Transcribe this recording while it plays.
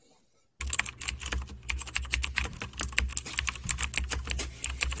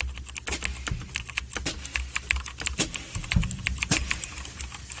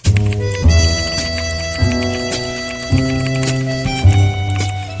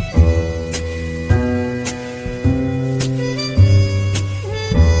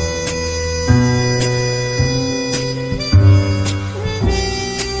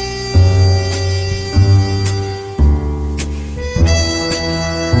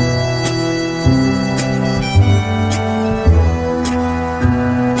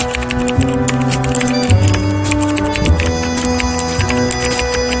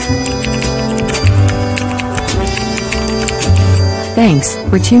Thanks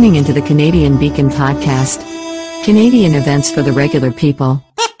for tuning into the Canadian Beacon podcast. Canadian events for the regular people.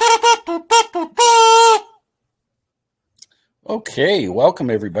 Okay, welcome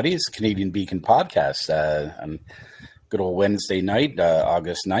everybody. It's the Canadian Beacon podcast. On good old Wednesday night,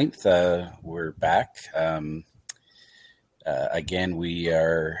 August 9th, we're back. Again, we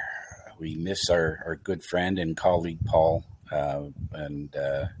miss our good friend and colleague Paul, and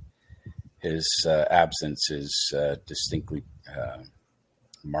his absence is distinctly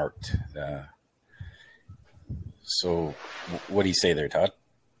marked. So what do you say there, Todd?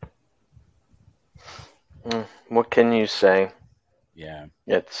 What can you say? Yeah.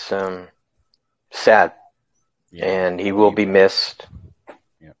 It's sad. Yeah. And he will be missed.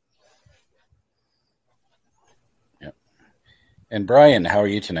 Yep. Yep. And Brian, how are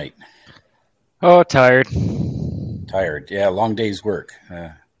you tonight? Oh, tired. Tired. Yeah, long day's work.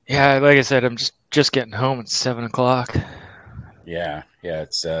 Yeah, like I said, I'm just getting home. It's 7:00. Yeah.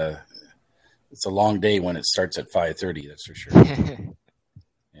 It's a long day when it starts at 5:30. That's for sure.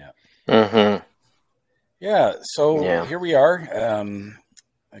 Yeah. Mm-hmm. Yeah. So Here we are.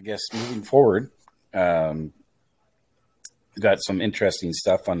 I guess moving forward, we've got some interesting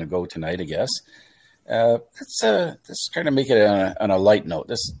stuff on the go tonight. I guess. Let's try to make it on a light note.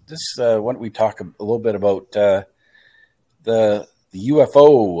 Why don't we talk a little bit about the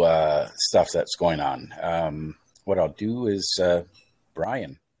UFO stuff that's going on. What I'll do is,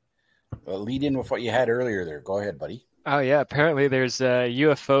 Brian, lead in with what you had earlier there. Go ahead, buddy. Oh, yeah. Apparently there's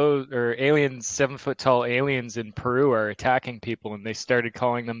UFO or aliens, 7-foot-tall aliens in Peru are attacking people, and they started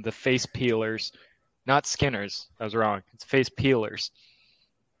calling them the face peelers. Not skinners. I was wrong. It's face peelers.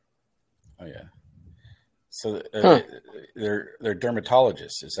 Oh, yeah. So they're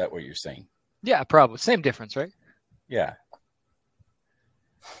dermatologists. Is that what you're saying? Yeah, probably. Same difference, right? Yeah.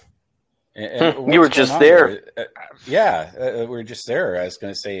 And you were just there. We were just there. I was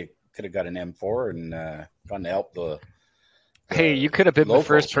going to say could have got an M4 and gone to help the hey, you could have been locals, the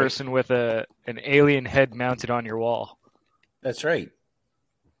first person with an alien head mounted on your wall. That's right.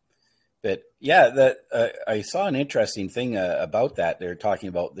 But yeah, I saw an interesting thing about that. They're talking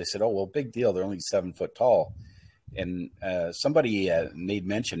about. They said, "Oh well, big deal. They're only 7 foot tall." And somebody made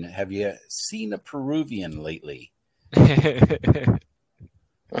mention. Have you seen a Peruvian lately?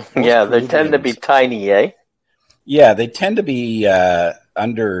 Yeah, they tend to be tiny, eh? Yeah, they tend to be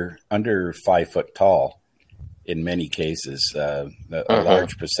under 5 foot tall in many cases. A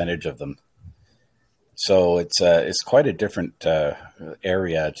large percentage of them. So it's quite a different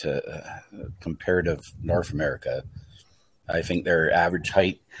area to comparative North America. I think their average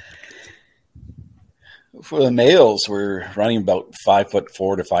height for the males were running about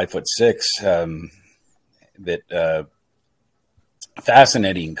 5'4" to 5'6". That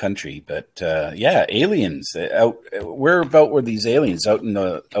fascinating country, but aliens out. Where about were these aliens out in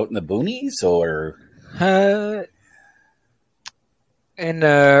the boonies or? In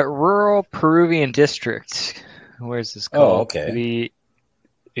a rural Peruvian district. Where's this called? Oh, okay. The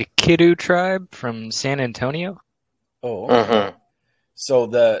Iquitu tribe from San Antonio. Oh, okay. So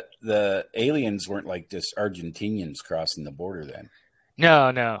the aliens weren't like just Argentinians crossing the border then?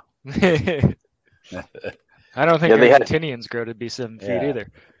 No. I don't think Argentinians grow to be 7 feet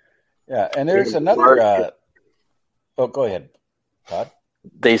either. Yeah, and there's another... go ahead, Todd.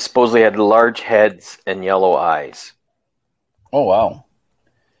 They supposedly had large heads and yellow eyes. Oh, wow.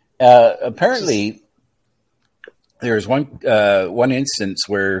 Apparently, there was one instance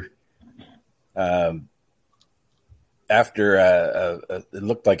where after it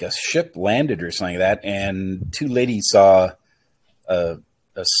looked like a ship landed or something like that, and two ladies saw a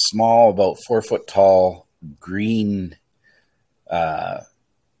small, about 4 foot tall, green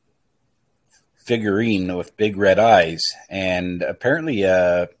figurine with big red eyes, and apparently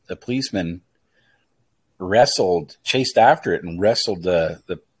a policeman chased after it and wrestled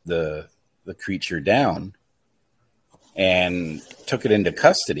the creature down and took it into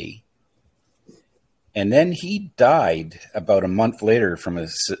custody. And then he died about a month later from a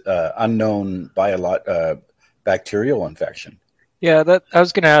unknown bacterial infection. Yeah, I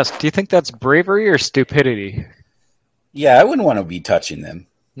was going to ask, do you think that's bravery or stupidity? Yeah, I wouldn't want to be touching them.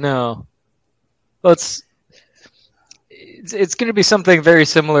 No. Well, it's going to be something very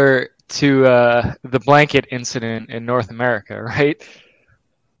similar to the blanket incident in North America, right?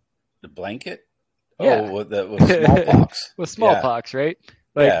 The blanket? Yeah. Oh, with smallpox. With smallpox, right?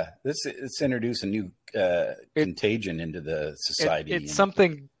 It's introduced a new contagion into the society. It's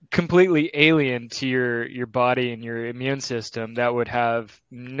something completely alien to your body and your immune system that would have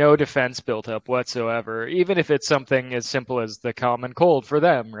no defense built up whatsoever, even if it's something as simple as the common cold for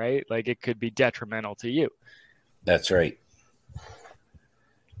them, right? Like it could be detrimental to you. That's right.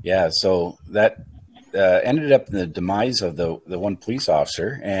 Yeah, so that ended up in the demise of the one police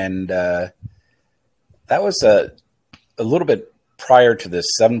officer, and that was a little bit prior to this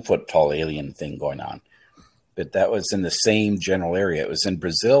 7-foot tall alien thing going on. But that was in the same general area. It was in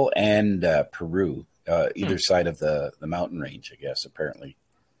Brazil and Peru, either side of the mountain range, I guess, apparently,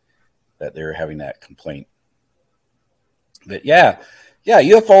 that they were having that complaint. But yeah,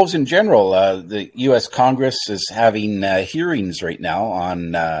 UFOs in general. The U.S. Congress is having hearings right now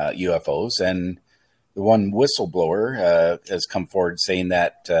on UFOs, and the one whistleblower has come forward saying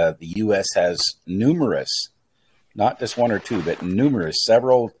that the U.S. has numerous, not just one or two, but numerous,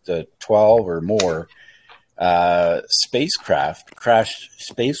 several to 12 or more crashed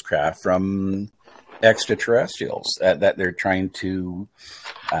spacecraft from extraterrestrials that they're trying to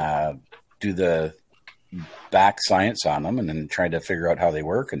do the back science on them and then trying to figure out how they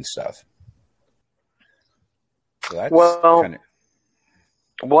work and stuff. So that's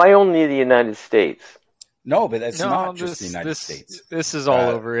why only the United States? No, but it's not just the United States. This is all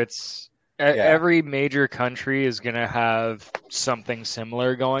over. It's every major country is going to have something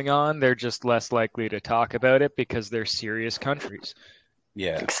similar going on. They're just less likely to talk about it because they're serious countries.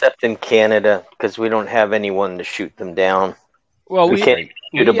 Yeah. Except in Canada, because we don't have anyone to shoot them down. Well, we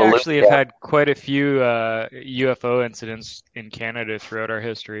actually have down. had quite a few UFO incidents in Canada throughout our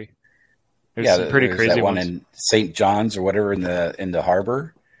history. There's some pretty crazy that one ones. in St. John's or whatever in the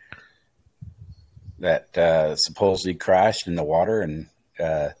harbor that supposedly crashed in the water, and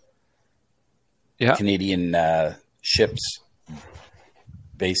Canadian ships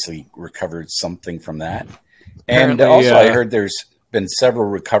basically recovered something from that. And also, I heard there's been several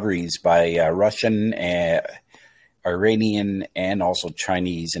recoveries by Russian, Iranian, and also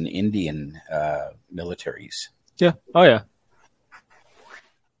Chinese and Indian militaries. Yeah. Oh, yeah.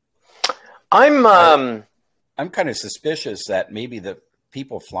 I'm kind of suspicious that maybe the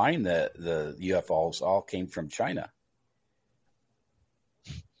people flying the UFOs all came from China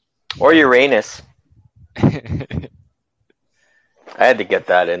or Uranus. I had to get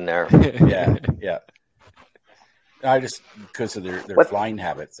that in there. Yeah. I just because of their flying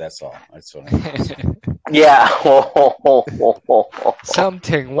habits. That's all. That's what I mean. Yeah.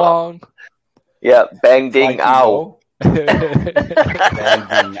 Something wrong. Yeah. Bang ding ow. Bang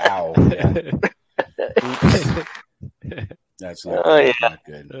ding ow. Yeah. That's not, not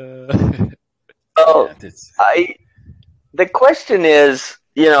good. The question is,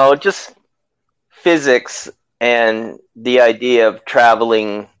 just physics and the idea of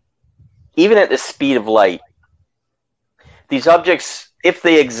traveling, even at the speed of light. These objects, if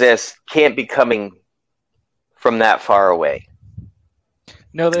they exist, can't be coming from that far away.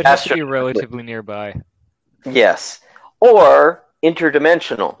 No, they'd have to be relatively nearby. Yes. Or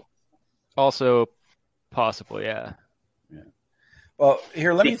interdimensional. Also possible, yeah. Well,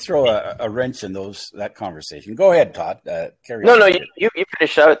 here, let me throw a wrench in that conversation. Go ahead, Todd. Carry on. No, you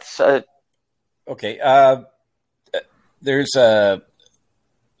finish out. Okay. There's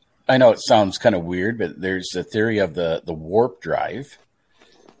I know it sounds kind of weird, but there's a theory of the warp drive,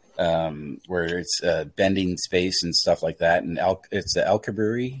 where it's bending space and stuff like that, and it's the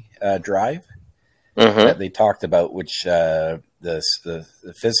Alcubierre drive that they talked about, which the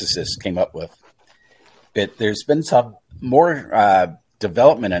physicists came up with. But there's been some more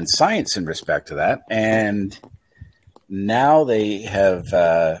development in science in respect to that, and now they have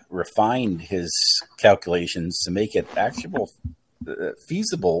refined his calculations to make it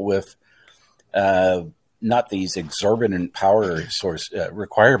feasible with not these exorbitant power source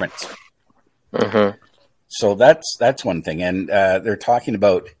requirements. So that's one thing, and they're talking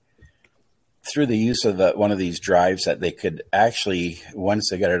about through the use of one of these drives that they could actually, once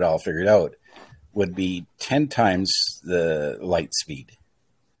they got it all figured out, would be 10 times the light speed.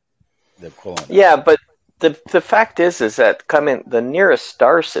 The equivalent. Yeah, but the fact is that the nearest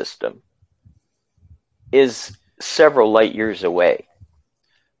star system is several light years away.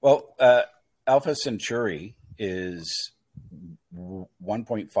 Well, Alpha Centauri is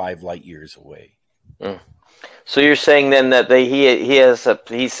 1.5 light years away. So you're saying then that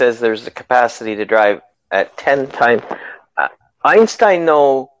he says there's the capacity to drive at 10 times. Einstein,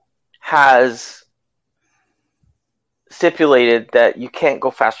 though, has stipulated that you can't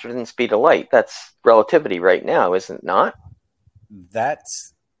go faster than the speed of light. That's relativity right now, isn't it not? That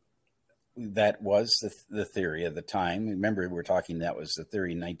was the theory at the time. Remember, we're talking that was the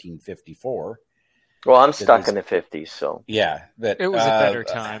theory in 1954. Well, I'm stuck in the 50s, so yeah, but it was a better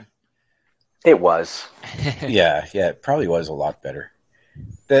time. It was. yeah, it probably was a lot better.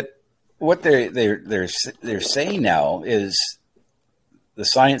 But what they're saying now is the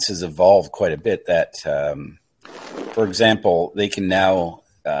science has evolved quite a bit. That, for example, they can now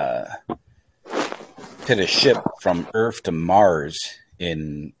put a ship from Earth to Mars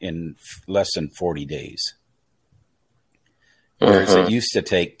in less than 40 days. Whereas it used to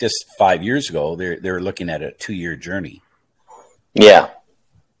take, just 5 years ago, they were looking at a 2-year journey. Yeah.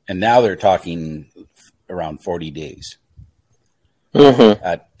 And now they're talking around 40 days.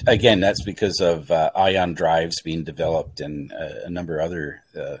 Again, that's because of ion drives being developed and a number of other,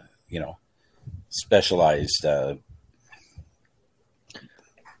 specialized.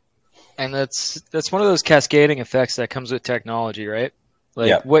 And that's one of those cascading effects that comes with technology, right?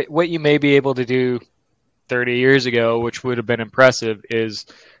 Like what you may be able to do 30 years ago, which would have been impressive, is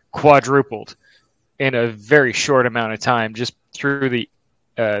quadrupled in a very short amount of time, just through the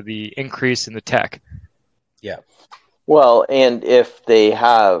increase in the tech. Yeah. Well, and if they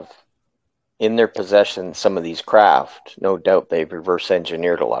have in their possession some of these craft, no doubt they've reverse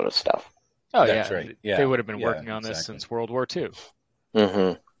engineered a lot of stuff. Oh, that's yeah. right. Yeah. They would have been working on this since World War II.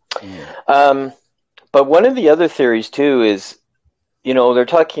 But one of the other theories, too, is, they're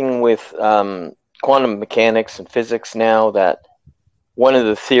talking with quantum mechanics and physics now, that one of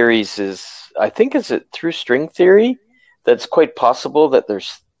the theories is, I think, is it through string theory, that's quite possible that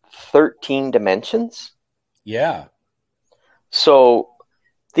there's 13 dimensions. Yeah. So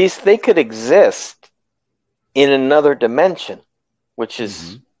they could exist in another dimension, which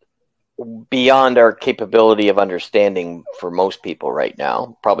is beyond our capability of understanding for most people right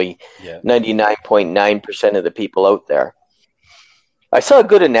now. Probably 99.9% of the people out there. I saw a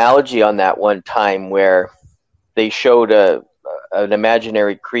good analogy on that one time where they showed an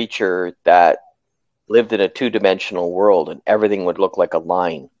imaginary creature that lived in a 2-dimensional world, and everything would look like a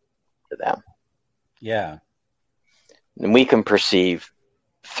line to them. Yeah. And we can perceive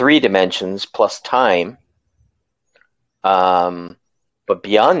 3 dimensions plus time. But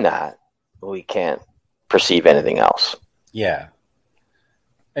beyond that, we can't perceive anything else. Yeah.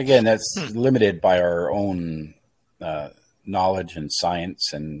 Again, that's limited by our own knowledge and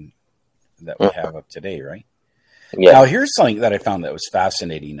science and that we have of today, right? Yeah. Now, here's something that I found that was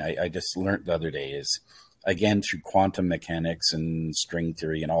fascinating. I just learned the other day is, again, through quantum mechanics and string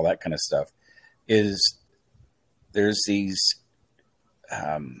theory and all that kind of stuff, is there's these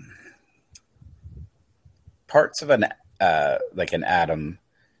parts of an like an atom,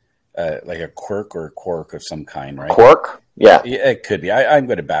 like a quark or a quark of some kind, right? Quark? Yeah. It could be. I'm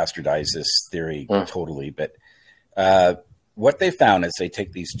going to bastardize this theory totally, but what they found is they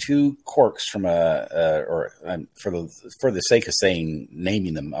take these 2 quarks from for the sake of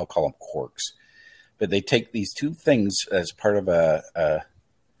naming them, I'll call them quarks. But they take these 2 things as part of an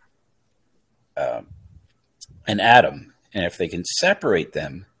atom, and if they can separate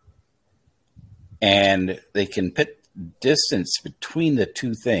them, and they can put distance between the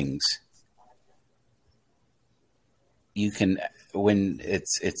 2 things, you can, when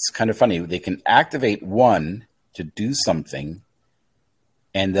it's kind of funny, they can activate one to do something,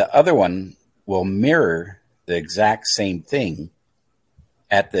 and the other one will mirror the exact same thing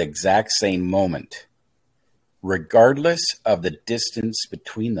at the exact same moment, regardless of the distance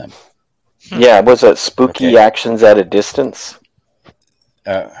between them. Yeah, was it spooky actions at a distance?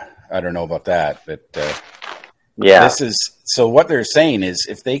 I don't know about that, but yeah. This is, so what they're saying is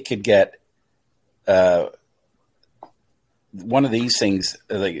if they could get one of these things,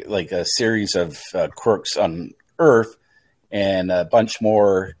 like a series of quirks on Earth and a bunch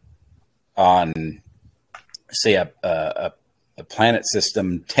more on, say, a planet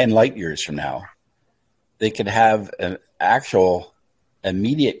system 10 light years from now, they could have an actual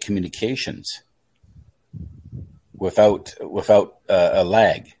immediate communications without a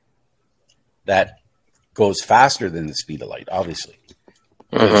lag that goes faster than the speed of light, obviously,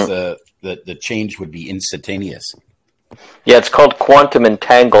 because the change would be instantaneous. Yeah, it's called quantum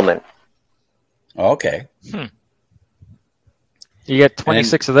entanglement. Okay. You get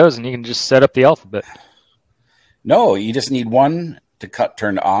 26 of those, and you can just set up the alphabet. No, you just need one to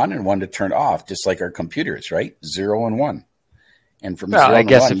turn on and one to turn off, just like our computers, right? 0 and 1. And from 0 I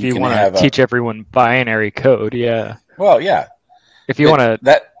guess to 1, if you want to teach everyone binary code, yeah. Well, yeah. If you want to,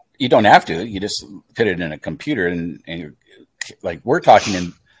 that you don't have to. You just put it in a computer, and like we're talking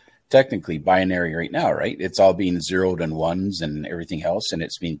in technically binary right now, right? It's all being zeroed and ones and everything else, and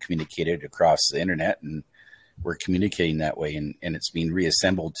it's being communicated across the internet, and we're communicating that way, and it's being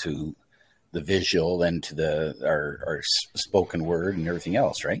reassembled to the visual and to our spoken word and everything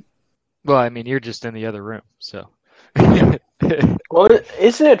else, right? Well, I mean, you're just in the other room, so. Well,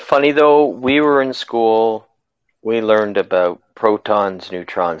 isn't it funny though? We were in school, we learned about protons,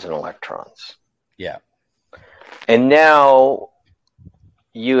 neutrons, and electrons. Yeah. And now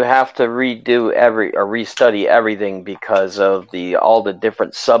you have to restudy everything because of all the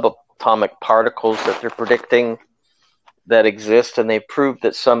different subatomic particles that they're predicting that exist, and they proved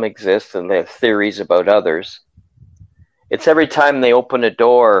that some exist, and they have theories about others. It's every time they open a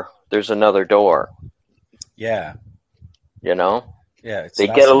door, there's another door. Yeah. You know? Yeah. They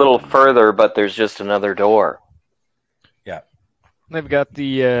get a little further, but there's just another door. Yeah. They've got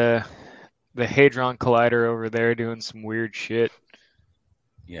the Hadron Collider over there doing some weird shit.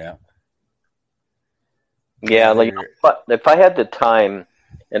 Yeah. Yeah, but if I had the time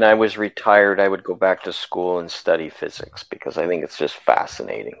and I was retired, I would go back to school and study physics because I think it's just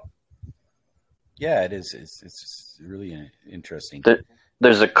fascinating. Yeah, it is. It's really interesting.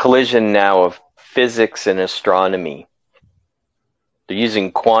 There's a collision now of physics and astronomy. They're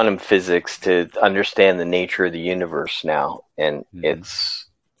using quantum physics to understand the nature of the universe now, and it's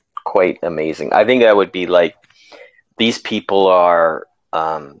quite amazing. I think that would be like, these people are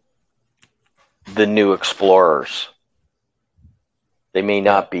the new explorers. They may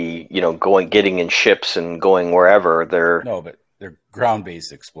not be, getting in ships and going wherever. But they're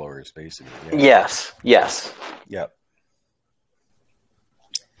ground-based explorers, basically. Yeah. Yes. Yep.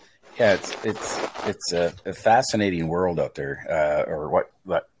 Yeah, it's a fascinating world out there, or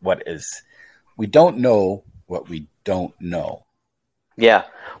what is. We don't know what we don't know. Yeah,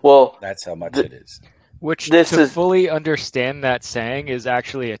 well, that's how much it is. Which to fully understand that saying is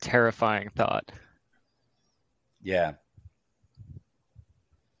actually a terrifying thought. Yeah.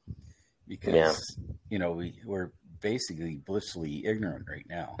 Because, we're basically blissfully ignorant right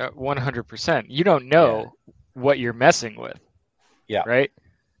now. 100%. You don't know what you're messing with. Yeah. Right?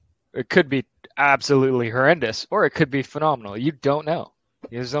 It could be absolutely horrendous, or it could be phenomenal. You don't know.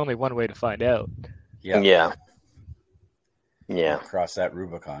 There's only one way to find out. Yeah. Yeah. Cross that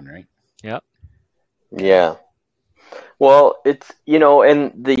Rubicon, right? Yep. Yeah. Well, it's,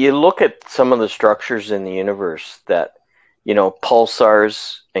 and you look at some of the structures in the universe that,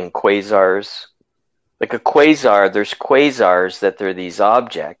 pulsars and quasars. Like a quasar, there's quasars that they're these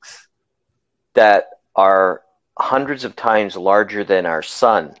objects that are hundreds of times larger than our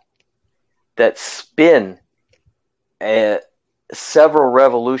sun, that spin at several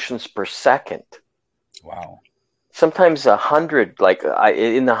revolutions per second. Wow. Sometimes 100,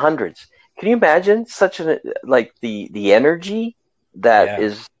 in the hundreds. Can you imagine the energy that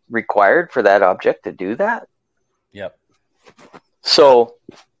is required for that object to do that? Yep. So,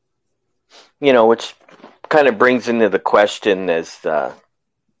 which kind of brings into the question as,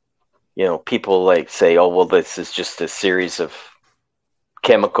 people say, oh, well, this is just a series of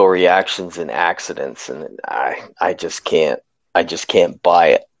chemical reactions and accidents, and I just can't buy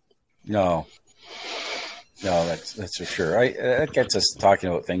it. No, that's for sure. That gets us talking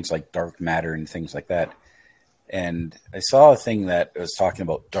about things like dark matter and things like that. And I saw a thing that was talking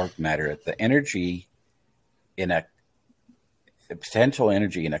about dark matter. The energy the potential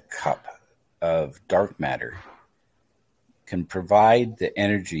energy in a cup of dark matter can provide the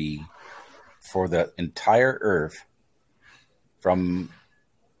energy for the entire Earth from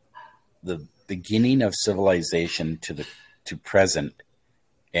the beginning of civilization to present,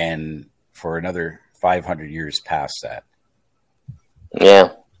 and for another 500 years past that.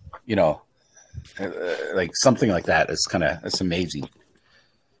 Yeah. Like something like that is it's amazing.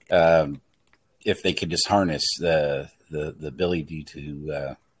 If they could just harness the ability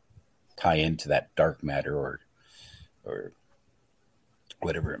to tie into that dark matter or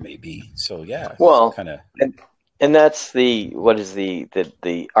whatever it may be. So yeah. Well, and that's the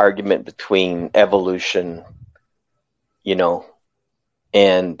argument between evolution,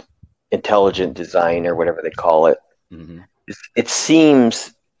 and intelligent design, or whatever they call it. Mm-hmm. It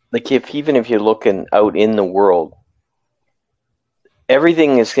seems like if you're looking out in the world,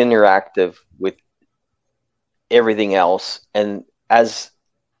 everything is interactive with everything else, and as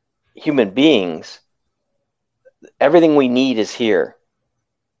human beings, everything we need is here.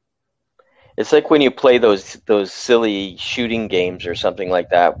 It's like when you play those silly shooting games or something like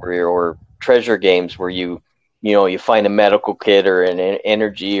that, or treasure games where you find a medical kit or an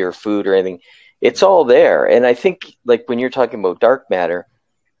energy or food or anything. It's all there. And I think, like, when you're talking about dark matter,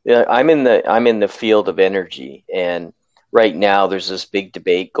 I'm in the field of energy, and right now there's this big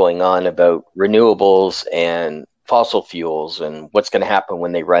debate going on about renewables and fossil fuels and what's going to happen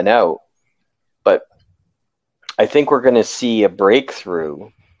when they run out. But I think we're going to see a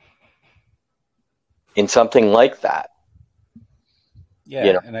breakthrough in something like that.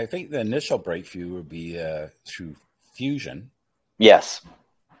 Yeah, and I think the initial breakthrough would be through fusion. Yes.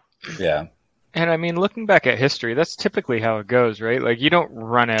 Yeah. And I mean, looking back at history, that's typically how it goes, right? Like, you don't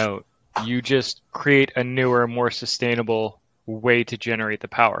run out. You just create a newer, more sustainable way to generate the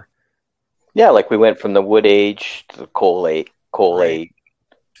power. Yeah, like we went from the wood age to the coal age,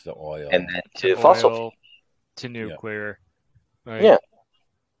 to the oil, and then to fossil oil, to nuclear. Like, yeah.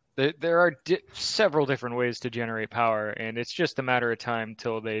 There are several different ways to generate power, and it's just a matter of time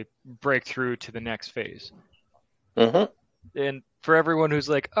till they break through to the next phase. Mm-hmm. And for everyone who's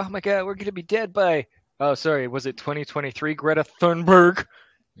like, oh my god, we're going to be dead by... Oh, sorry, was it 2023, Greta Thunberg?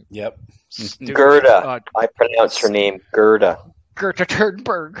 Yep. Gerda. I pronounce her name Gerda. Greta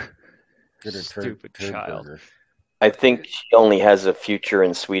Thunberg. Stupid child. I think she only has a future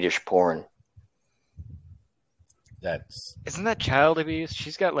in Swedish porn. Isn't that child abuse?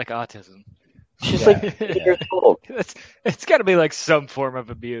 She's got like autism. She's like 8 years old. It's got to be like some form of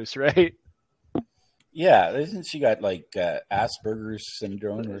abuse, right? Yeah, isn't she got like Asperger's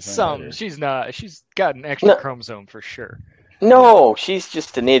syndrome or something? She's not. She's got an extra chromosome for sure. No, she's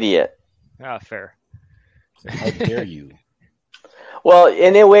just an idiot. Ah, fair. How dare you? Well,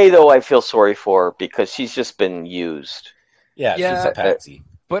 in a way, though, I feel sorry for her because she's just been used. Yeah, she's a patsy.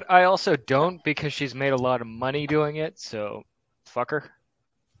 But I also don't because she's made a lot of money doing it, so fuck her.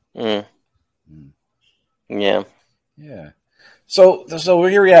 Mm. Yeah. Yeah. So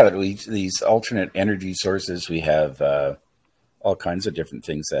here we have it. These alternate energy sources. We have all kinds of different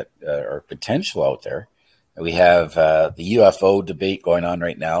things that are potential out there. We have the UFO debate going on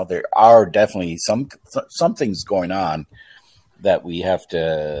right now. There are definitely some things going on that we have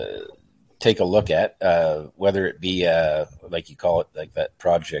to take a look at, whether it be like you call it, like that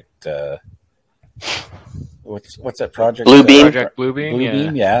project. What's that project? Bluebeam. Project Bluebeam.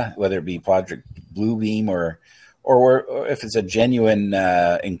 Bluebeam, yeah. Whether it be Project Bluebeam or if it's a genuine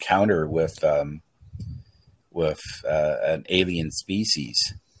encounter with an alien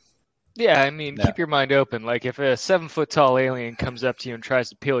species. Yeah, I mean, keep your mind open. Like, if a 7-foot-tall alien comes up to you and tries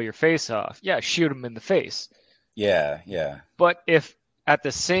to peel your face off, shoot him in the face. Yeah. But if at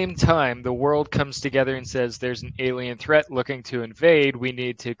the same time the world comes together and says there's an alien threat looking to invade, we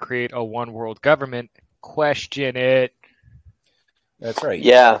need to create a one-world government, question it. That's right.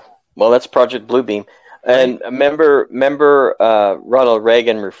 Yeah. Well, that's Project Bluebeam. And remember, Ronald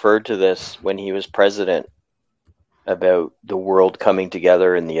Reagan referred to this when he was president about the world coming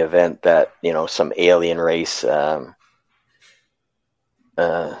together in the event that, some alien race,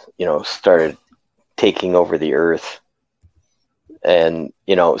 started taking over the earth. And,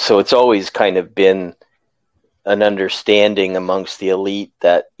 so it's always kind of been an understanding amongst the elite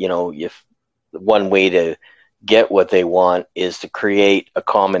that, if one way to get what they want is to create a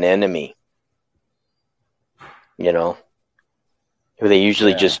common enemy. Who they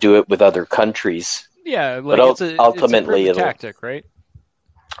usually just do it with other countries. Yeah, like ultimately it's a tactic, right?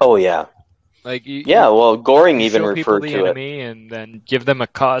 Oh yeah, like well, Goring even referred to it, enemy and then give them a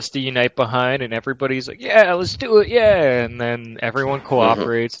cause to unite behind, and everybody's like, "Yeah, let's do it, yeah!" And then everyone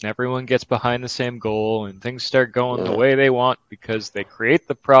cooperates, and everyone gets behind the same goal, and things start going the way they want because they create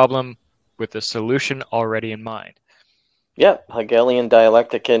the problem with the solution already in mind. Yeah, Hegelian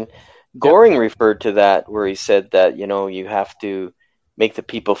dialectic, and Goring referred to that where he said that you have to make the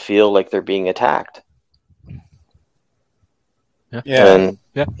people feel like they're being attacked. Yeah.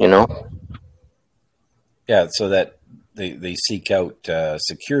 Yeah, so that they seek out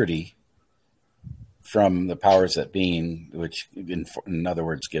security from the powers that being, which in other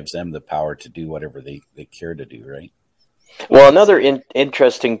words gives them the power to do whatever they care to do, right? Well, another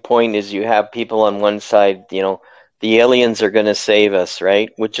interesting point is you have people on one side, the aliens are going to save us,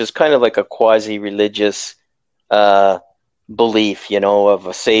 right? Which is kind of like a quasi-religious belief, of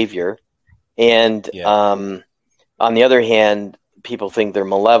a savior. And on the other hand, people think they're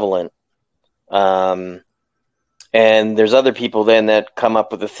malevolent. And there's other people then that come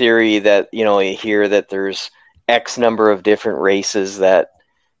up with a theory that, you hear that there's X number of different races that,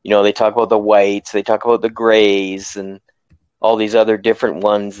 they talk about the whites, they talk about the grays, and all these other different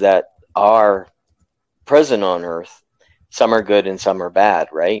ones that are present on Earth. Some are good and some are bad,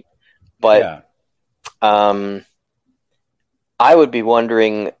 right? But I would be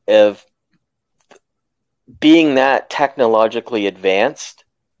wondering if, being that technologically advanced,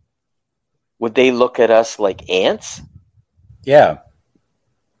 would they look at us like ants? Yeah.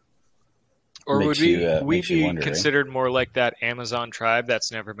 Or would we be wonder, considered more like that Amazon tribe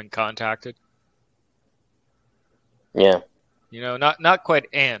that's never been contacted? Yeah. Not quite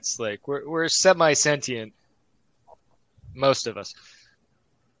ants. Like we're semi-sentient, most of us.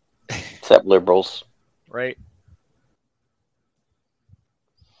 Except liberals. Right.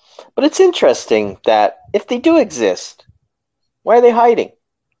 But it's interesting that if they do exist, why are they hiding?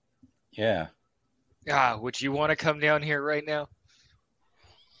 Yeah. Would you want to come down here right now?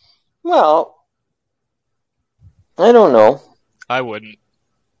 Well, I don't know. I wouldn't.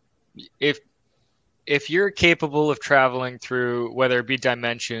 If you're capable of traveling through, whether it be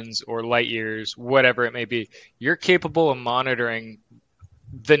dimensions or light years, whatever it may be, you're capable of monitoring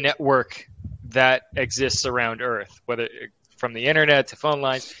the network that exists around Earth, whether from the internet to phone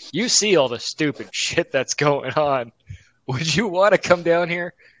lines. You see all the stupid shit that's going on. Would you want to come down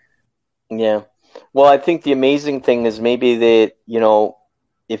here? Yeah. Well, I think the amazing thing is maybe that,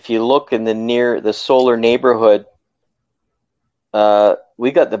 if you look in the solar neighborhood,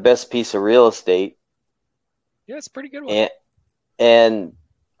 we got the best piece of real estate. Yeah, it's a pretty good one. And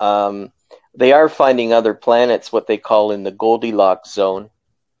they are finding other planets, what they call in the Goldilocks zone,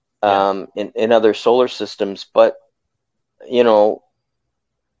 in other solar systems. But,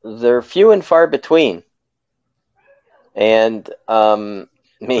 they're few and far between. And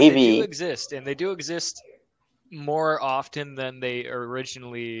maybe they do exist, and they do exist more often than they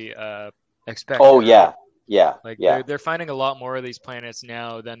originally expected. Oh, yeah. They're finding a lot more of these planets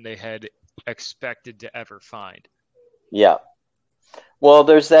now than they had expected to ever find. Yeah. Well,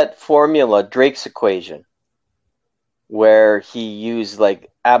 there's that formula, Drake's equation, where he used like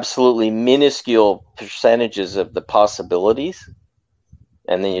absolutely minuscule percentages of the possibilities.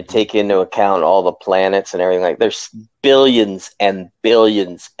 And then you take into account all the planets and everything. Like there's billions and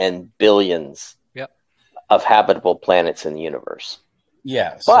billions and billions of habitable planets in the universe.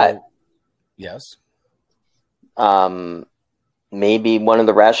 Yeah. But yes. Maybe one of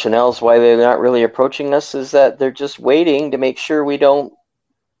the rationales why they're not really approaching us is that they're just waiting to make sure we don't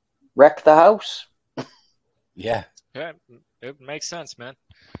wreck the house. Yeah, it makes sense, man.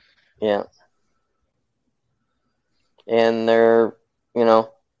 Yeah. And they're,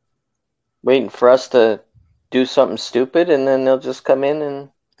 waiting for us to do something stupid, and then they'll just come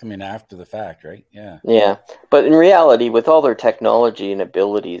in after the fact, right? Yeah. Yeah. But in reality, with all their technology and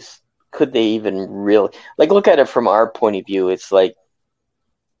abilities, could they even really look at it from our point of view? It's like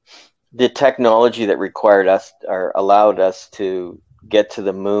the technology that required us or allowed us to get to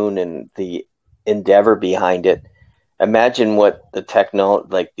the moon and the endeavor behind it. Imagine what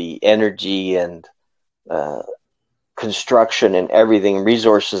the the energy and construction and everything,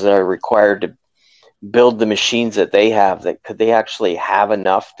 resources that are required to build the machines that they have. That could they actually have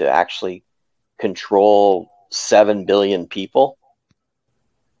enough to actually control 7 billion people?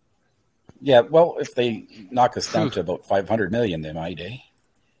 Yeah, well, if they knock us down to about 500 million, they might, eh?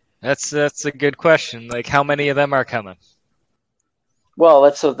 That's a good question. Like, how many of them are coming? Well,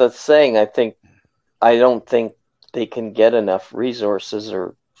 that's what that's saying. I don't think they can get enough resources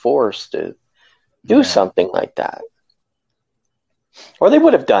or force to do something like that. Or they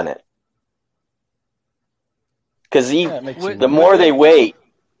would have done it. Because the more they wait,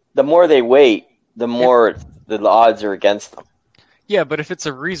 the more the odds are against them. Yeah, but if it's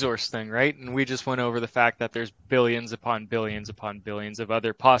a resource thing, right? And we just went over the fact that there's billions upon billions upon billions of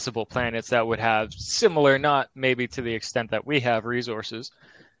other possible planets that would have similar, not maybe to the extent that we have resources.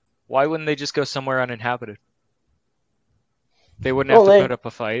 Why wouldn't they just go somewhere uninhabited? They wouldn't have to put up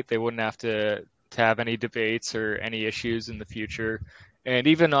a fight. They wouldn't have to have any debates or any issues in the future. And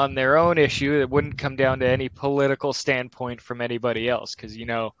even on their own issue, it wouldn't come down to any political standpoint from anybody else. Because,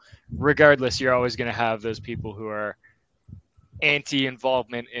 regardless, you're always going to have those people who are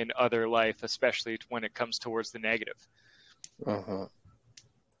anti-involvement in other life, especially when it comes towards the negative. I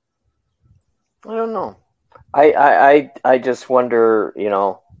don't know. I just wonder,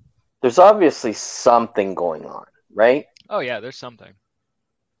 there's obviously something going on, right? Oh, yeah, there's something.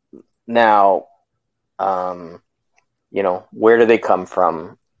 Now, where do they come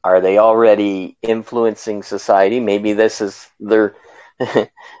from? Are they already influencing society? Maybe this is their,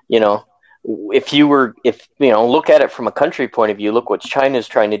 if look at it from a country point of view, look what China's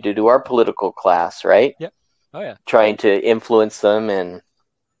trying to do to our political class, right? Yeah. Oh, yeah. Trying to influence them, and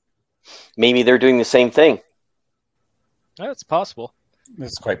maybe they're doing the same thing. That's possible.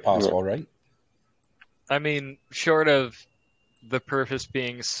 It's quite possible, right? I mean, short of the purpose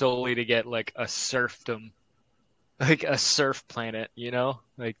being solely to get like a serfdom, like a serf planet,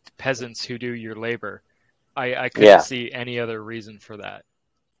 like peasants who do your labor. I couldn't see any other reason for that.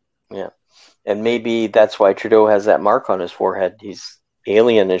 Yeah. And maybe that's why Trudeau has that mark on his forehead. He's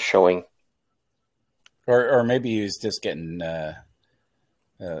alien is showing. Or maybe he's just getting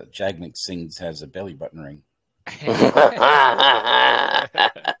Jagmeet Singh has a belly button ring.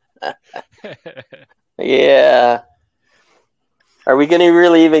 Yeah. Are we going to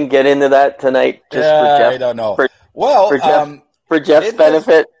really even get into that tonight? Just for Jeff? I don't know. For Jeff's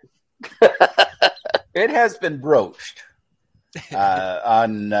benefit? It has been broached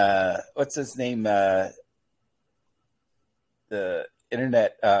on, what's his name? The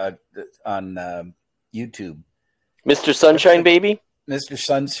internet, on YouTube. Mr. Sunshine Baby? Mr.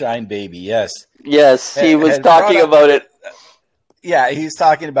 Sunshine Baby, yes. Yes, he was talking about it. Yeah, he's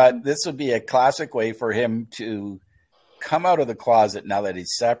talking about this would be a classic way for him to come out of the closet now that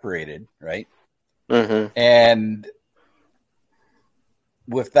he's separated, right? Mm-hmm. And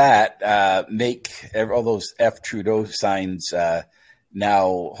with that, make all those F Trudeau signs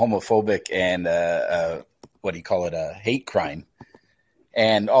now homophobic and what do you call it, a hate crime,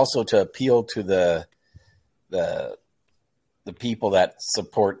 and also to appeal to the people that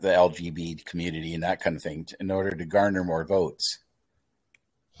support the LGBT community and that kind of thing in order to garner more votes.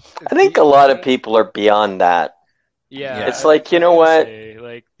 I think a lot of people are beyond that. Yeah, it's like, you know what?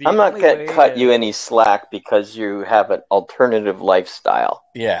 I'm not going to cut you any slack because you have an alternative lifestyle.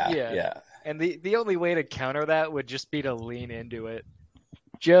 Yeah. And the only way to counter that would just be to lean into it.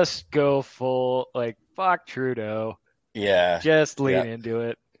 Just go full, fuck Trudeau. Yeah. Just lean into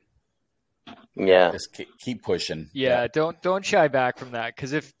it. Yeah. Just keep pushing. Yeah, don't shy back from that.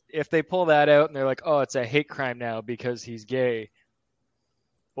 Because if they pull that out and they're like, oh, it's a hate crime now because he's gay,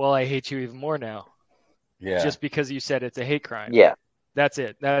 well, I hate you even more now. Yeah. Just because you said it's a hate crime. Yeah. That's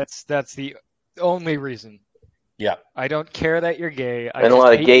it. That's the only reason. Yeah. I don't care that you're gay. I and just a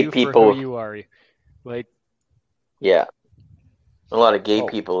lot of hate gay you people for who you are. Yeah. A lot of gay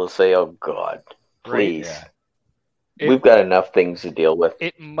people will say, "Oh God, please, right? We've got enough things to deal with."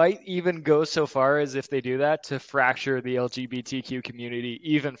 It might even go so far as, if they do that, to fracture the LGBTQ community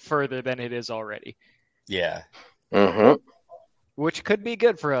even further than it is already. Yeah. Mm-hmm. Which could be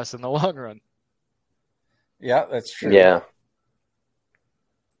good for us in the long run. Yeah, that's true. Yeah.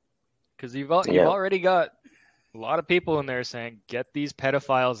 Because you've already got a lot of people in there saying, "Get these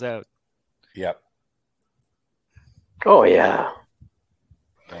pedophiles out." Yep. Oh yeah.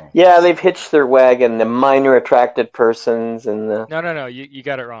 Yeah, they've hitched their wagon. The minor attracted persons and the No, you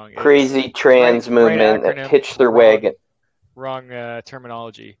got it wrong. Crazy trans movement that hitched their wagon. Wrong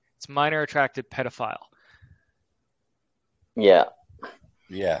terminology. It's minor attracted pedophile. Yeah.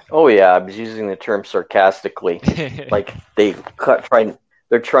 Yeah. Oh yeah, I was using the term sarcastically. Like they're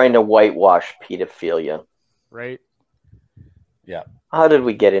trying to whitewash pedophilia. Right. Yeah. How did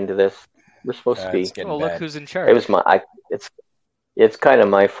we get into this? We're supposed to be. Well, look who's in charge. It was it's kind of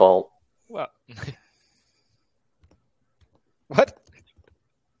my fault. Well. What?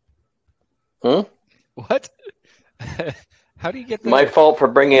 What? How do you get that? My fault for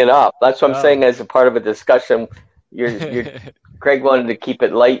bringing it up. That's what I'm saying as a part of a discussion. Craig wanted to keep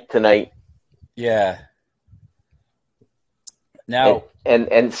it light tonight. Yeah. Now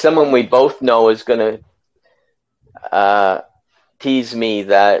and someone we both know is going to tease me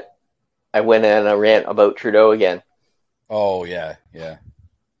that I went on a rant about Trudeau again. Oh yeah.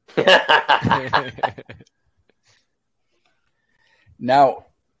 Now,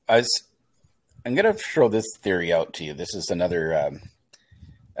 I'm going to throw this theory out to you. This is another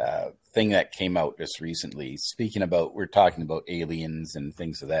thing that came out just recently. Speaking about, we're talking about aliens and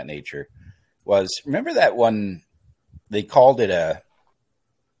things of that nature. Remember that one? They called it a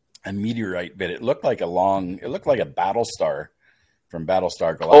meteorite, but it looked like a battle star from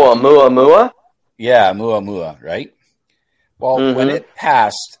Battlestar Galactica. Oh, a Muamua? Yeah, Muamua, right? Well, when it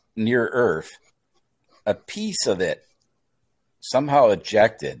passed near Earth, a piece of it somehow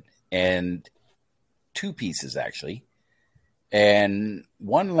ejected, and two pieces actually, and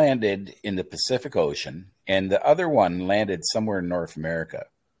one landed in the Pacific Ocean, and the other one landed somewhere in North America.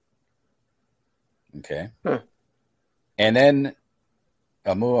 Okay. And then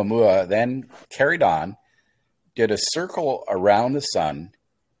Oumuamua then carried on, did a circle around the sun,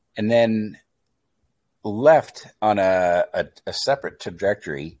 and then left on a separate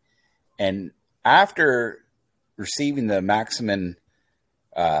trajectory. And after receiving the maximum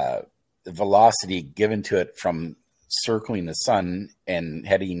velocity given to it from circling the sun and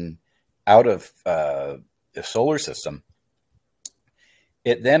heading out of the solar system,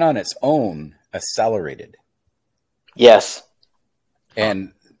 it then on its own accelerated. Yes.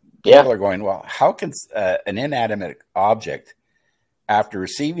 And people are going, well, how can an inanimate object, after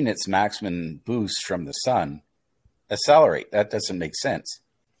receiving its maximum boost from the sun, accelerate? That doesn't make sense.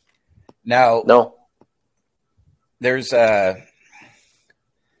 Now, no. There's a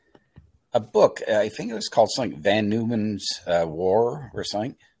book, I think it was called something, Van Neuman's War or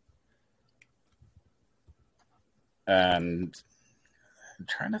something. And I'm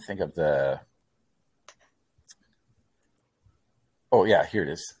trying to think of the... Oh, yeah, here it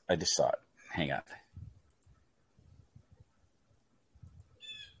is. I just saw it. Hang on.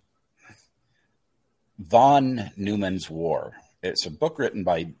 Von Neumann's War. It's a book written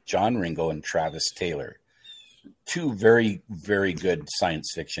by John Ringo and Travis Taylor. Two very, very good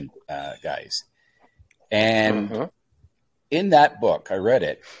science fiction guys. And in that book, I read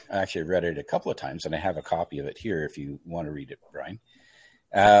it. I actually read it a couple of times, and I have a copy of it here if you want to read it, Brian.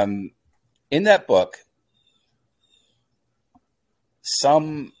 In that book,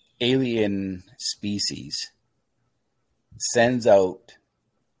 some alien species sends out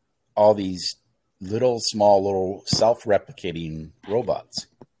all these little self-replicating robots,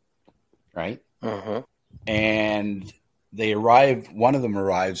 right? And they one of them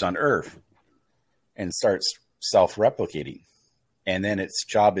arrives on Earth and starts self-replicating. And then its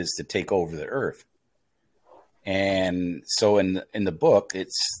job is to take over the Earth. And so in the book,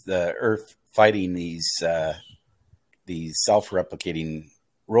 it's the Earth fighting these self-replicating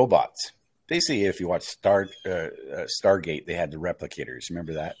robots. Basically, if you watch Stargate, they had the replicators.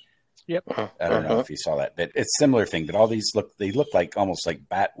 Remember that? Yep. I don't know if you saw that, but it's a similar thing. But all these look like almost like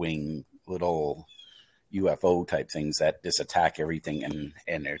Batwing little UFO type things that just attack everything,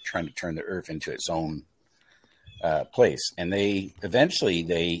 and they're trying to turn the Earth into its own place. And they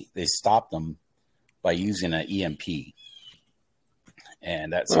eventually stop them by using an EMP,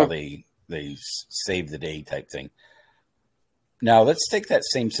 and that's how they save the day type thing. Now let's take that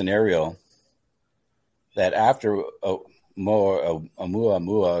same scenario that after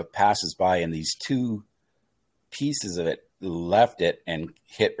Oumuamua passes by and these two pieces of it left it and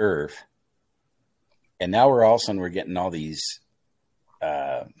hit Earth, and now all of a sudden we're getting all these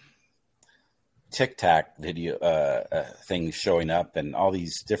Tic Tac video things showing up, and all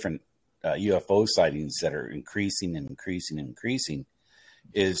these different UFO sightings that are increasing and increasing and increasing.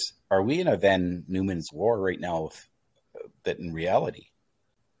 Are we in a Van Neumann's war right now, but in reality?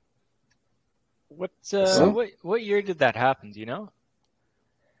 What year did that happen? Do you know?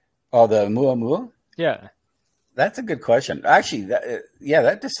 Oh, the Oumuamua? Yeah. That's a good question. Actually,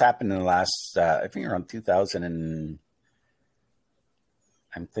 that just happened in the last, I think around 2000 and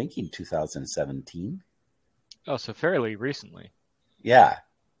I'm thinking 2017. Oh, so fairly recently. Yeah.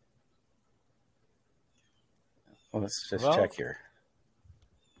 Well, let's just check here.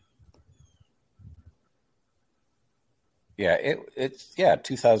 Yeah, it's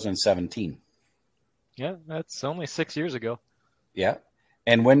 2017. Yeah, that's only 6 years ago. Yeah.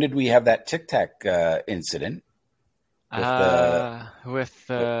 And when did we have that Tic Tac incident? With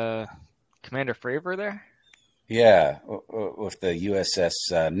Commander Fravor there? Yeah, with the USS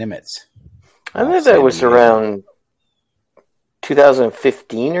Nimitz. I think that was around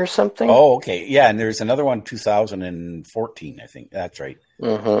 2015 or something. Oh, okay. Yeah, and there's another one 2014, I think. That's right.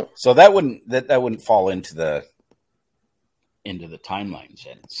 Mm-hmm. So that wouldn't fall into the timelines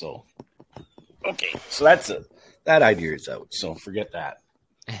then. So okay, so that idea is out. So forget that.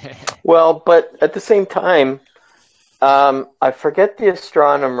 Well, but at the same time, I forget the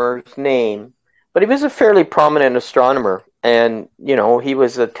astronomer's name, but he was a fairly prominent astronomer, and he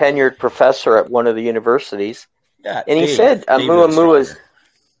was a tenured professor at one of the universities. Yeah, and he said Oumuamua's.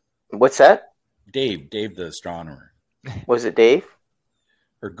 What's that? Dave the astronomer. Was it Dave?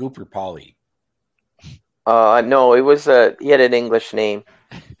 Or Gooper Polly? No, it was he had an English name.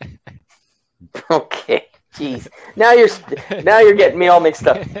 Okay, jeez. Now you're getting me all mixed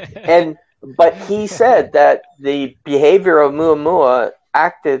up. But he said that the behavior of Oumuamua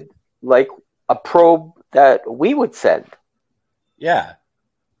acted like a probe that we would send. Yeah.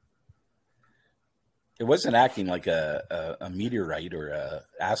 It wasn't acting like a meteorite or a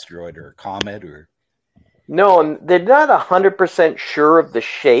asteroid or a comet or. No, and they're not 100% sure of the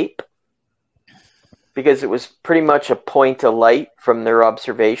shape because it was pretty much a point of light from their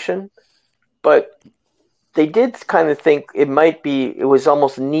observation. But they did kind of think it was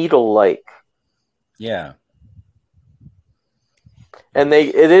almost needle-like. Yeah. And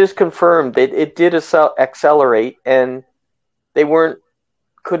it is confirmed that it did accelerate, and they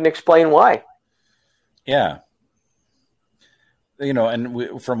couldn't explain why. Yeah.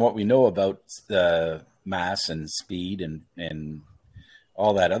 And from what we know about the mass and speed and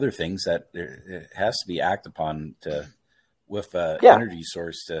all that other things, that it has to be acted upon with an energy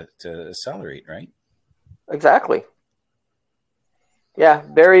source to accelerate, right? Exactly. Yeah,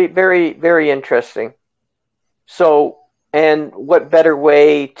 very, very, very interesting. So, and what better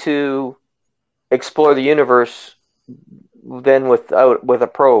way to explore the universe than with a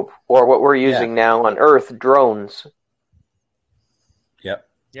probe, or what we're using now on Earth, drones? Yep.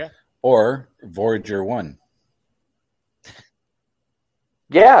 Yeah. Or Voyager 1.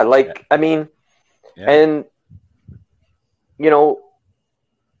 Yeah, I mean, and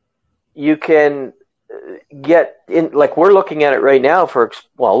you can get in, like we're looking at it right now look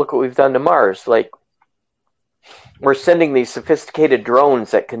what we've done to Mars. Like, we're sending these sophisticated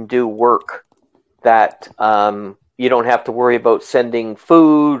drones that can do work that you don't have to worry about sending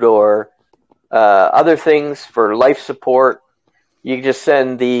food or other things for life support. You can just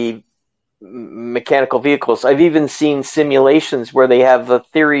send the mechanical vehicles. I've even seen simulations where they have the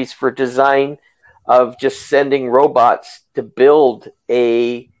theories for design of just sending robots to build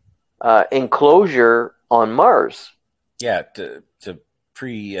a enclosure on Mars. Yeah, to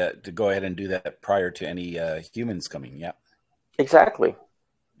go ahead and do that prior to any humans coming. Yeah, exactly.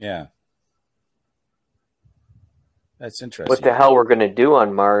 Yeah, that's interesting. What the hell we're going to do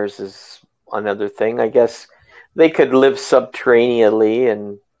on Mars is another thing. I guess they could live subterraneously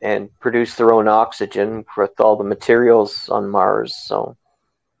and produce their own oxygen with all the materials on Mars. So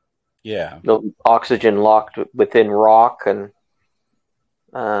yeah, the oxygen locked within rock and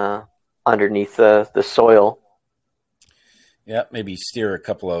underneath the soil. Yeah, maybe steer a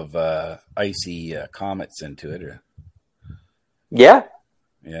couple of icy comets into it. Yeah.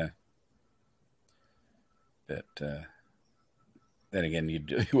 Yeah. But then again, you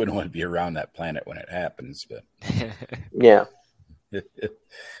wouldn't want to be around that planet when it happens. But yeah.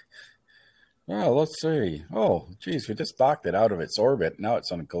 Well, let's see. Oh, geez, we just docked it out of its orbit. Now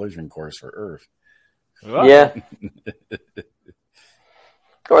it's on a collision course for Earth. Yeah.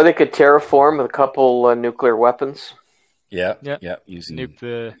 Or they could terraform with a couple nuclear weapons. Yeah. Using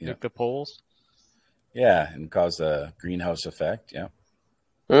nuke the poles. Yeah, and cause a greenhouse effect. Yeah.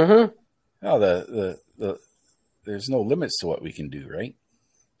 Mm-hmm. Oh, the there's no limits to what we can do, right?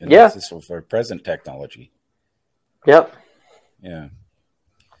 And yeah. This is for present technology. Yep. Yeah.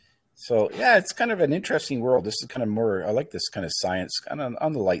 So yeah, it's kind of an interesting world. This is kind of more. I like this kind of science, kind of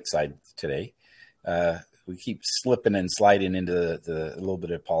on the light side today. We keep slipping and sliding into the little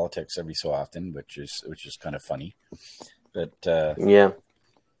bit of politics every so often, which is kind of funny. But yeah,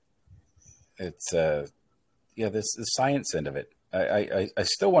 it's the science end of it. I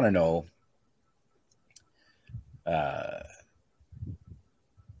still want to know.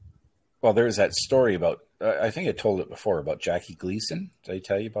 Well, there's that story about. I think I told it before about Jackie Gleason. Did I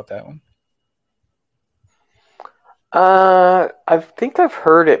tell you about that one? I think I've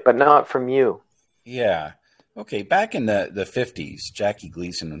heard it, but not from you. Yeah. Okay. Back in the 50s, Jackie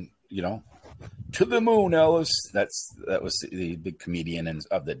Gleason, to the moon, Ellis. That was the big comedian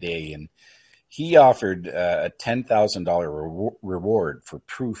of the day, and he offered a $10,000 reward for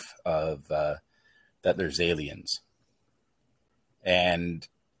proof of that there's aliens, and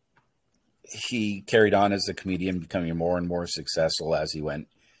he carried on as a comedian, becoming more and more successful as he went,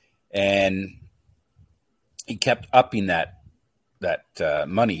 and he kept upping that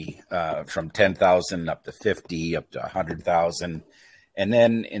money from 10,000 up to 50, up to 100,000, and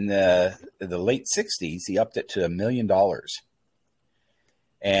then in the late 60s, he upped it to $1 million.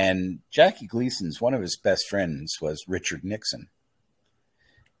 And Jackie Gleason's one of his best friends was Richard Nixon,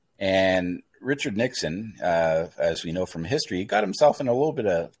 and Richard Nixon, as we know from history, got himself in a little bit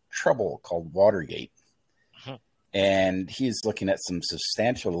of trouble called Watergate. And he's looking at some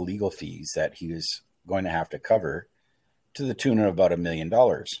substantial legal fees that he was going to have to cover to the tune of about $1 million.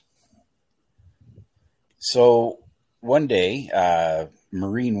 So one day,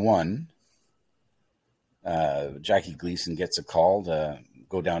 Marine One, Jackie Gleason gets a call to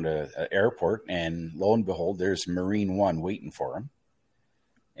go down to an airport, and lo and behold, there's Marine One waiting for him.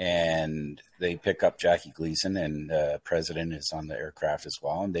 And they pick up Jackie Gleason, and the president is on the aircraft as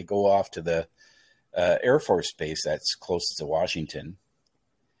well. And they go off to the Air Force base that's closest to Washington.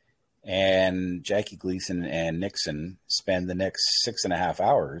 And Jackie Gleason and Nixon spend the next 6.5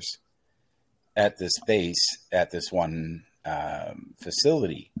 hours at this base, at this one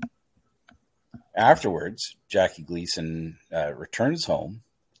facility. Afterwards, Jackie Gleason returns home.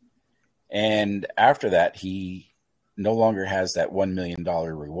 And after that, he no longer has that $1 million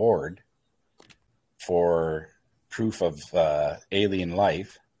reward for proof of alien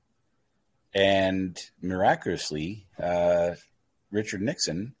life. And miraculously, Richard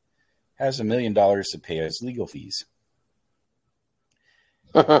Nixon has $1 million to pay his legal fees.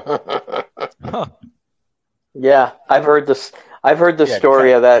 Yeah, I've heard this. I've heard the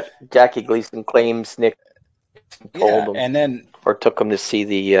story of that. Jackie Gleason claims Nixon told him, and then or took him to see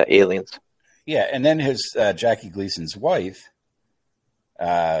the aliens. Yeah, and then his Jackie Gleason's wife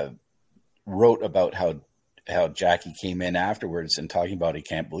wrote about how Jackie came in afterwards and talking about, he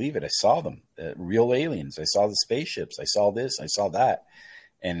can't believe it. I saw them, real aliens. I saw the spaceships. I saw this. I saw that.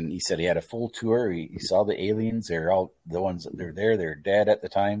 And he said he had a full tour. He saw the aliens. They're all the ones that they're there. They're dead at the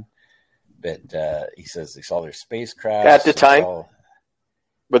time. But he says they saw their spacecraft. At the time?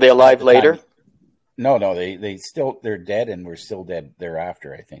 Were they alive later? Time. No, they're dead, and we're still dead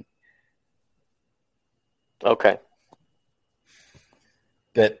thereafter, I think. Okay.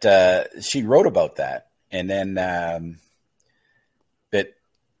 But she wrote about that. And then but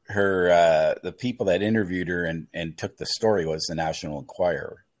the people that interviewed her and took the story was the National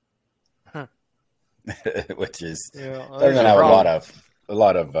Enquirer, which is doesn't have a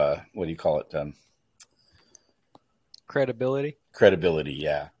lot of what do you call it? Credibility. Credibility,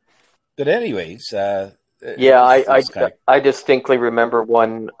 yeah. But anyways, I distinctly remember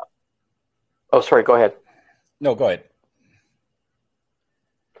one. Oh, sorry. Go ahead. No, go ahead.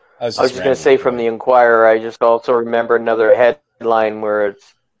 I was just going to say from the Enquirer, I just also remember another headline where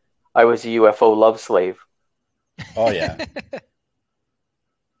it's, I was a UFO love slave. Oh, yeah.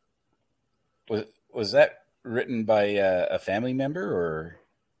 Was that written by a family member or?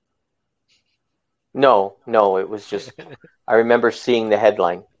 No, it was just, I remember seeing the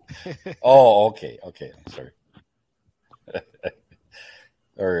headline. Oh, okay. I'm sorry.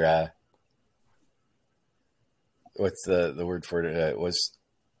 Or what's the word for it?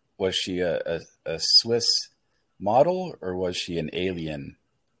 Was she a Swiss model or was she an alien?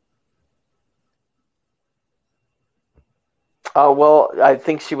 Well, I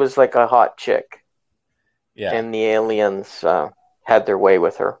think she was like a hot chick. Yeah. And the aliens had their way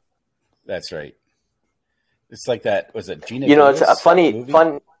with her. That's right. It's like that. Was it Gina? It's a fun.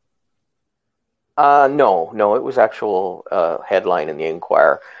 No, it was actual headline in the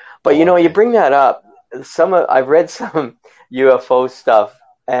Enquirer. But you bring that up. I've read some UFO stuff,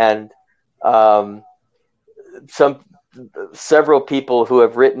 and several people who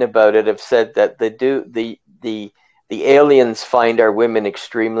have written about it have said that the aliens find our women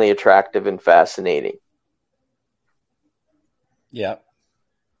extremely attractive and fascinating. Yeah.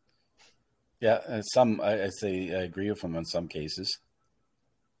 Yeah, some I say I agree with them in some cases.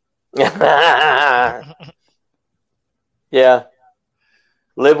 Yeah,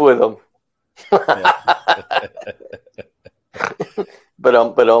 live with them. But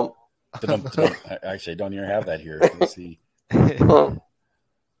actually, I don't even have that here. Let's see.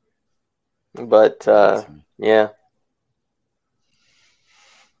 But yeah.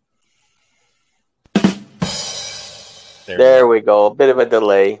 There we go. A bit of a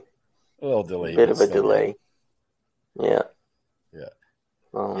delay. A little delay. Bit of a delay. Yeah. Yeah.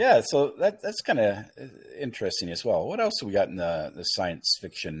 Yeah, so that's kind of interesting as well. What else have we got in the science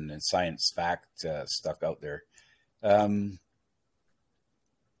fiction and science fact stuff out there? The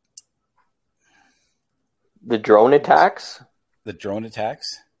drone attacks? The drone attacks?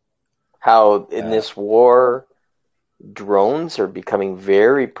 How in this war, drones are becoming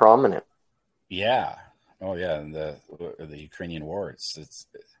very prominent. Yeah. Oh, yeah. In the Ukrainian war,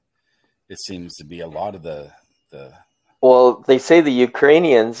 it seems to be a lot of the. Well, they say the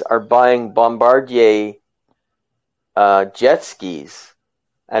Ukrainians are buying Bombardier jet skis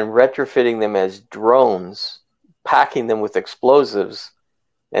and retrofitting them as drones, packing them with explosives,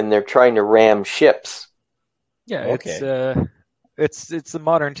 and they're trying to ram ships. Yeah, okay. It's the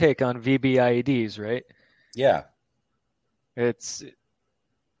modern take on VBIEDs, right? Yeah. It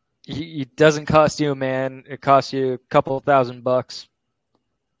doesn't cost you, man. It costs you a couple of $1,000.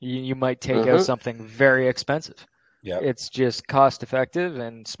 You might take out something very expensive. Yeah. It's just cost effective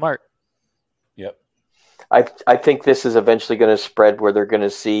and smart. Yep. I think this is eventually going to spread where they're going to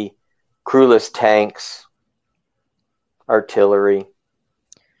see crewless tanks, artillery.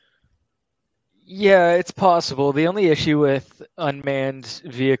 Yeah, it's possible. The only issue with unmanned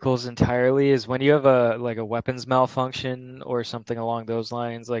vehicles entirely is when you have a weapons malfunction or something along those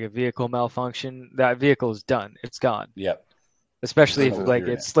lines, like a vehicle malfunction, that vehicle is done. It's gone. Yep. Especially if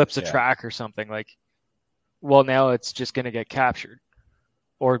it slips a track or something. Well, now it's just going to get captured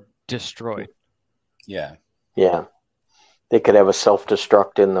or destroyed. Yeah. Yeah. They could have a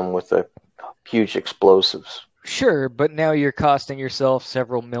self-destruct in them with a huge explosives. Sure, but now you're costing yourself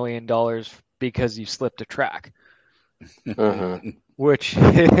several $1 million because you slipped a track. Which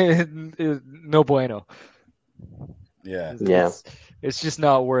is no bueno. Yeah. It's just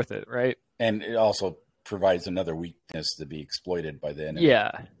not worth it, right? And it also provides another weakness to be exploited by the enemy.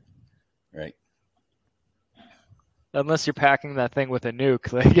 Yeah. Right. Unless you're packing that thing with a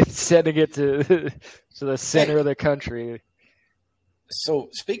nuke, it's sending it to the center of the country. So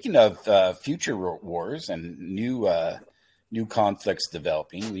speaking of future wars and new conflicts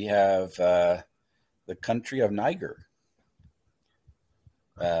developing, we have the country of Niger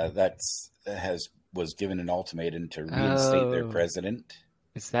was given an ultimatum to reinstate their president.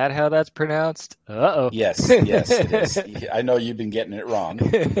 Is that how that's pronounced? Uh-oh. Yes, it is. I know you've been getting it wrong.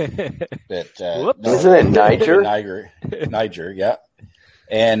 But isn't it Niger? Niger, yeah.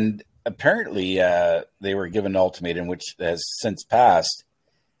 And apparently they were given an ultimatum, which has since passed,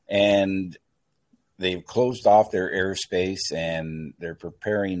 and they've closed off their airspace, and they're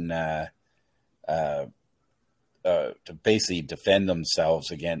preparing to basically defend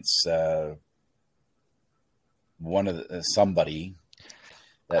themselves against somebody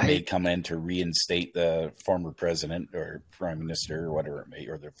that may come in to reinstate the former president or prime minister or whatever it may,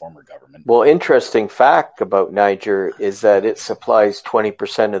 or their former government. Well, interesting fact about Niger is that it supplies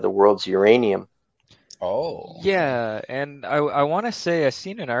 20% of the world's uranium. Oh. Yeah, and I want to say I've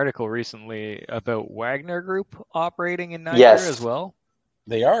seen an article recently about Wagner Group operating in Niger as well.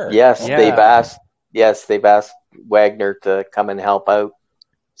 They are. Yes, yeah. They've asked Wagner to come and help out.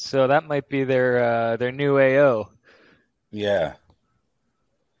 So that might be their new AO. Yeah.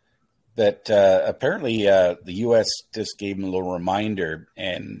 But apparently the U.S. just gave them a little reminder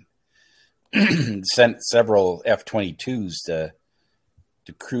and sent several F-22s to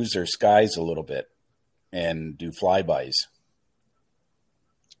cruise their skies a little bit and do flybys.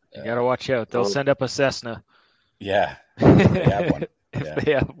 You got to watch out. They'll send up a Cessna. Yeah. If they have one. If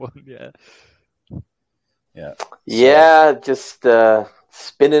they have one, yeah. Yeah. Yeah, just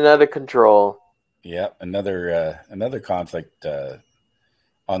spinning out of control. Yeah, another conflict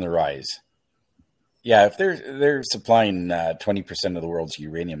on the rise. Yeah, if they're supplying 20% of the world's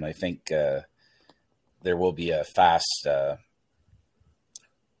uranium, I think there will be a fast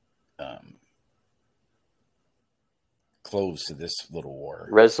close to this little war.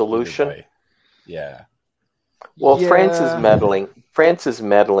 Resolution. Yeah. Well, yeah. France is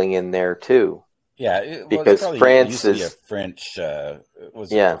meddling in there too. Yeah, because France is a French.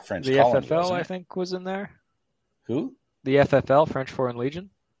 Was yeah, a French the colony, FFL I think was in there. Who? The FFL, French Foreign Legion.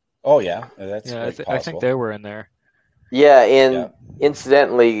 Oh yeah, that's I think they were in there. Yeah, and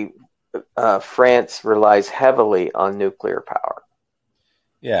incidentally, France relies heavily on nuclear power.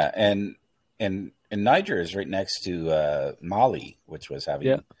 Yeah, and Niger is right next to Mali, which was having.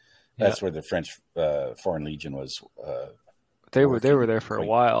 Yeah. That's where the French Foreign Legion was. They were there for a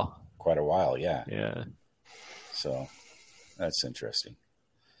while. Quite a while, yeah. Yeah. So that's interesting.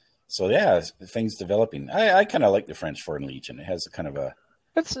 So yeah, things developing. I kind of like the French Foreign Legion. It has a kind of a.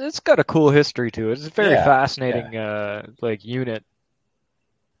 It's got a cool history to it. It's a very fascinating unit.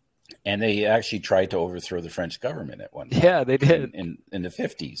 And they actually tried to overthrow the French government at one time. Yeah, they did in the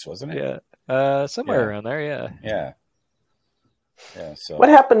 50s, wasn't it? Yeah, somewhere around there. Yeah. Yeah. Yeah. So what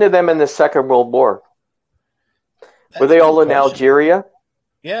happened to them in the Second World War? Were they all in Algeria?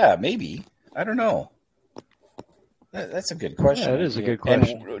 Yeah, maybe. I don't know. That's a good question. Yeah, it is a good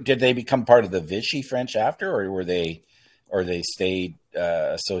question. And did they become part of the Vichy French after, or they stayed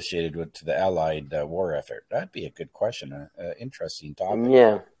associated with the Allied war effort? That'd be a good question. Interesting topic.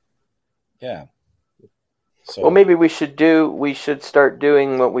 Yeah. Yeah. So, well, maybe we should start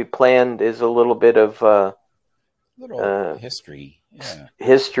doing what we planned is a little bit of history. Yeah.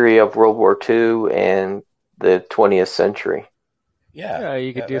 History of World War II and the 20th century. Yeah,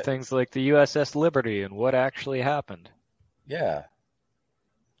 you could do things like the USS Liberty and what actually happened. Yeah.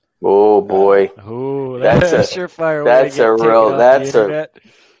 Oh boy. That's a surefire. That's a real.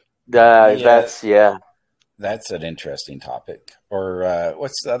 That's an interesting topic. Or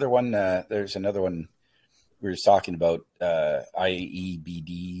what's the other one? There's another one we were talking about.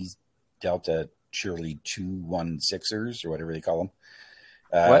 IEBDs, Delta Shirley 216ers, or whatever they call them.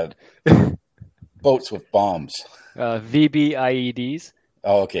 What? Boats with bombs. VBIEDs.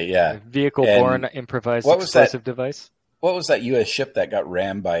 Oh, okay, yeah. Vehicle-borne improvised explosive device. What was that U.S. ship that got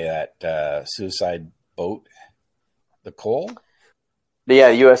rammed by that suicide boat? The Cole? Yeah,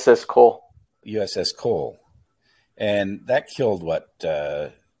 USS Cole. USS Cole. And that killed,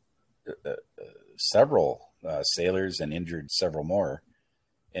 several sailors and injured several more.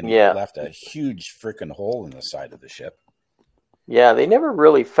 And left a huge freaking hole in the side of the ship. Yeah, they never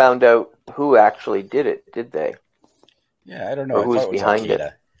really found out who actually did it, did they? Yeah, I don't know. Or who's behind it.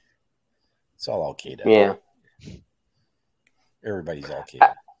 It's all Al-Qaeda. Yeah. Everybody's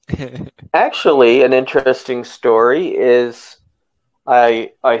Al-Qaeda. Actually, an interesting story is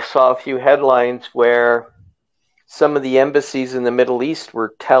I saw a few headlines where some of the embassies in the Middle East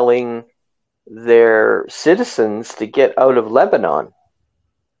were telling their citizens to get out of Lebanon.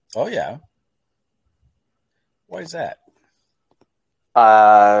 Oh, yeah. Why is that?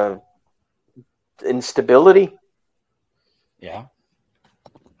 Instability. Yeah.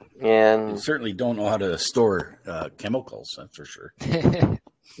 And you certainly don't know how to store chemicals, that's for sure.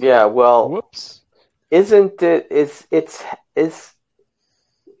 Yeah, well, whoops. Isn't it? It's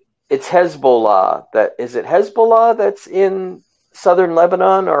Hezbollah that is it Hezbollah that's in southern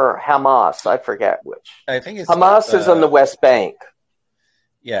Lebanon or Hamas? I forget which. I think it's Hamas is on the West Bank.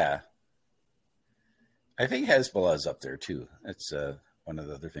 Yeah. I think Hezbollah is up there too. That's one of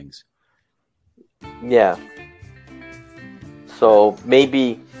the other things. Yeah. So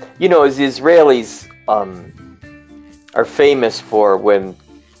maybe, as the Israelis are famous for when,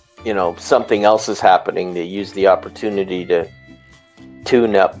 something else is happening. They use the opportunity to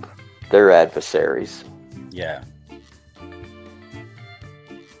tune up their adversaries. Yeah.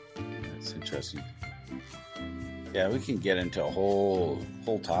 That's interesting. Yeah, we can get into a whole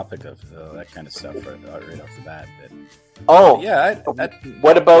topic of that kind of stuff right off the bat. But,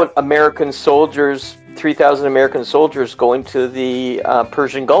 what about American soldiers? 3,000 American soldiers going to the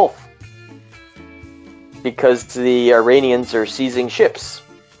Persian Gulf because the Iranians are seizing ships.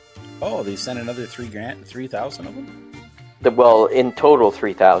 Oh, they sent another 3,000 of them. Well, in total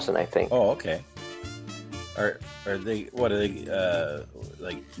 3,000, I think. Oh, okay. Are they? What are they?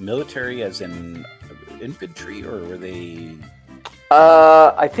 Like military, as in infantry, or were they?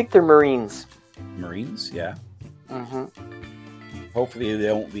 I think they're Marines. Marines, yeah. Mm-hmm. Hopefully,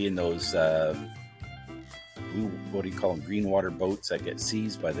 they won't be in those blue. What do you call them? Green water boats that get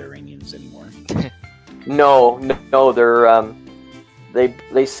seized by the Iranians anymore. No, they're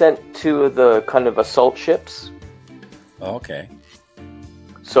they sent 2 of the kind of assault ships. Oh, okay.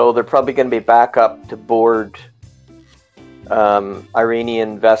 So they're probably going to be back up to board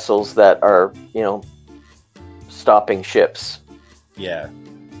Iranian vessels that are, stopping ships. Yeah.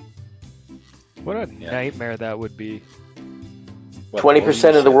 What a nightmare that would be.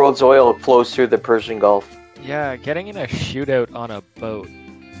 20% of the world's oil flows through the Persian Gulf. Yeah, getting in a shootout on a boat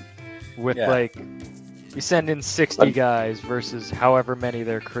with we send in 60 guys versus however many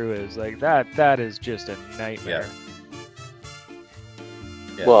their crew is. Like that is just a nightmare.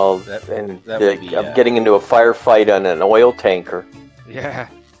 Yeah, well, getting into a firefight on an oil tanker. Yeah.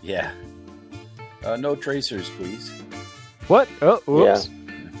 Yeah. No tracers, please. What? Oh, whoops.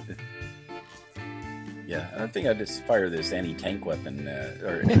 Yeah, I think I just fire this anti-tank weapon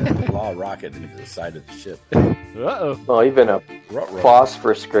or law rocket into the side of the ship. Uh-oh. Well, even a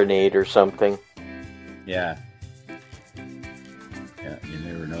phosphorus grenade or something. Yeah. Yeah, you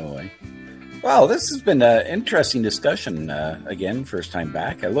never know, eh? Well, this has been an interesting discussion. Again, first time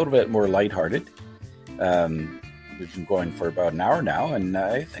back. A little bit more lighthearted. We've been going for about an hour now, and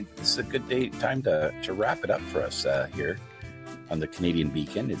I think this is a good time to wrap it up for us here on the Canadian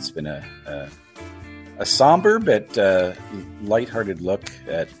Beacon. It's been a somber but lighthearted look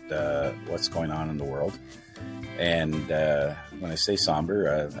at what's going on in the world. And when I say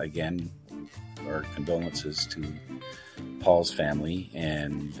somber, again, our condolences to Paul's family,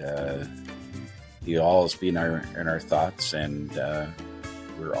 and he'll always be in our thoughts, and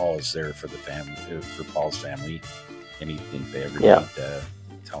we're always there for the family, for Paul's family. Anything they ever need,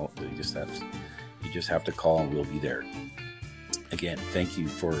 you just have to call, and we'll be there. Again, thank you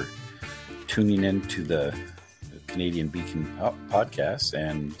for tuning in to the Canadian Beacon podcast,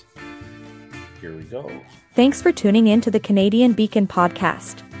 and here we go. Thanks for tuning in to the Canadian Beacon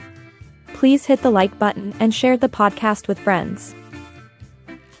podcast. Please hit the like button and share the podcast with friends.